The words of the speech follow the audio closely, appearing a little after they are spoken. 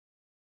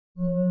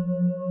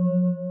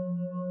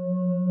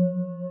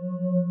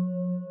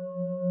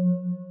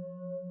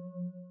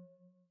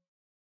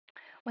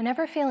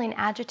Whenever feeling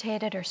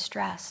agitated or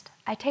stressed,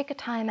 I take a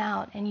time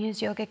out and use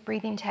yogic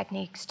breathing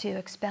techniques to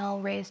expel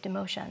raised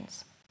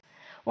emotions.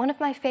 One of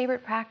my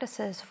favorite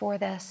practices for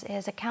this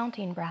is a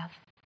counting breath.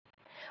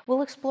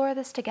 We'll explore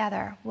this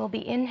together. We'll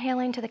be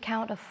inhaling to the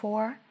count of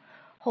 4,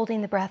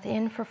 holding the breath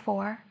in for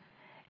 4,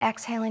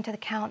 exhaling to the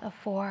count of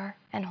 4,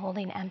 and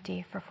holding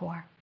empty for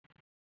 4.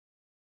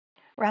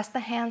 Rest the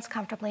hands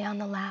comfortably on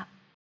the lap.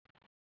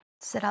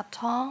 Sit up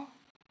tall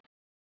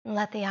and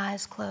let the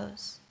eyes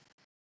close.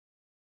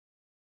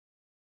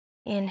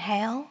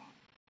 Inhale,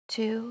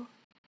 2,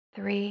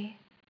 3,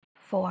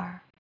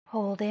 4.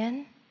 Hold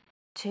in,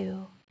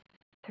 2,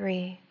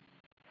 3,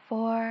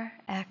 4.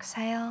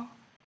 Exhale,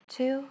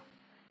 2,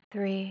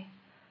 3,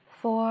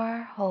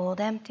 4. Hold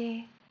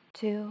empty,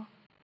 2,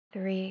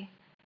 3,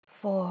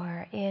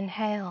 4.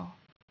 Inhale,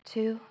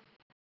 2,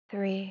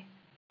 3,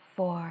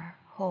 4.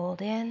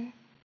 Hold in,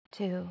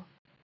 2,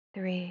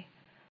 3,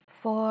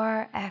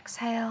 4.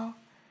 Exhale,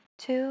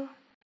 2,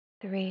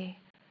 3,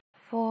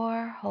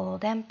 4.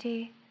 Hold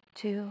empty,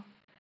 2,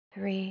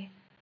 3,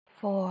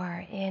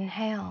 4.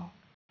 Inhale,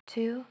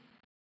 2,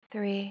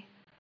 3,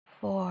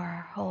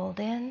 4. Hold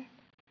in,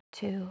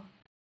 2,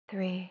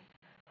 3,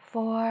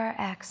 4.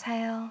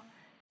 Exhale,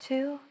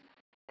 2,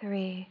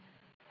 3,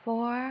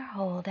 4.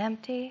 Hold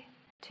empty,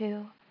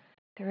 2,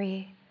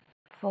 3,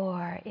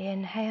 4.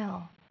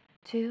 Inhale,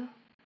 2,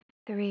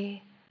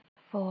 3,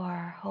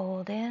 4.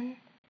 Hold in,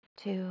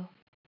 2,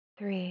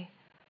 3,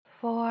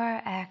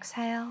 4.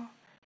 Exhale,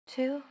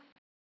 2,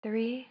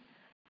 3,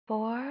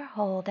 4.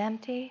 Hold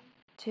empty,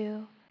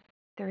 2,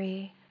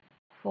 3,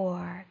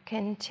 4.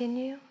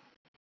 Continue.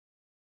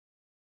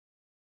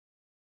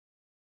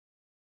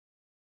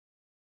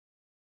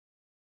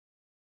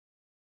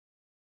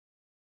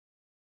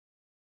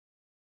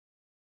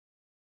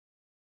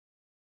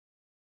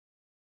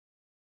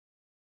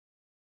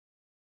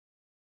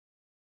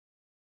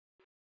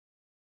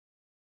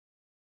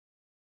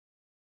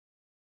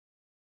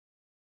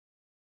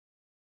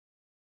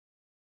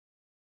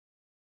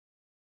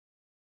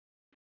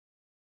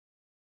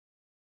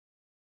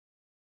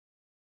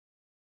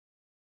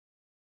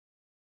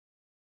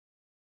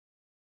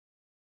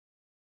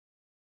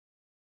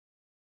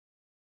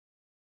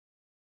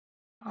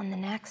 On the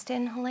next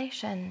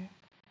inhalation,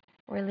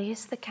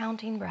 release the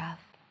counting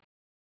breath.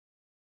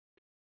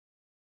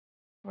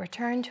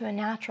 Return to a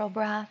natural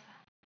breath,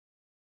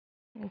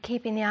 and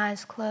keeping the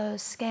eyes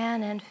closed,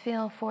 scan and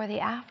feel for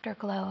the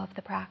afterglow of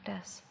the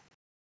practice.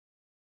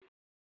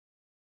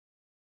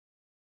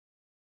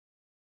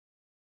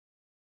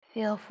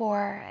 Feel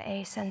for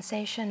a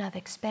sensation of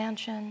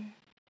expansion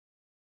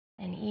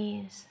and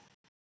ease.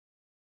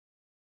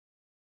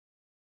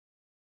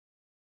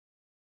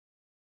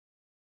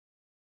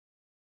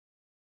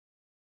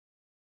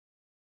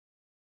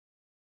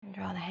 And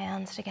draw the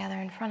hands together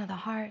in front of the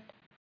heart.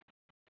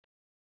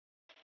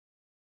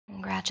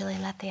 And gradually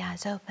let the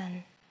eyes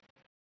open.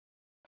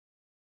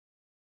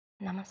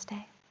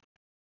 Namaste.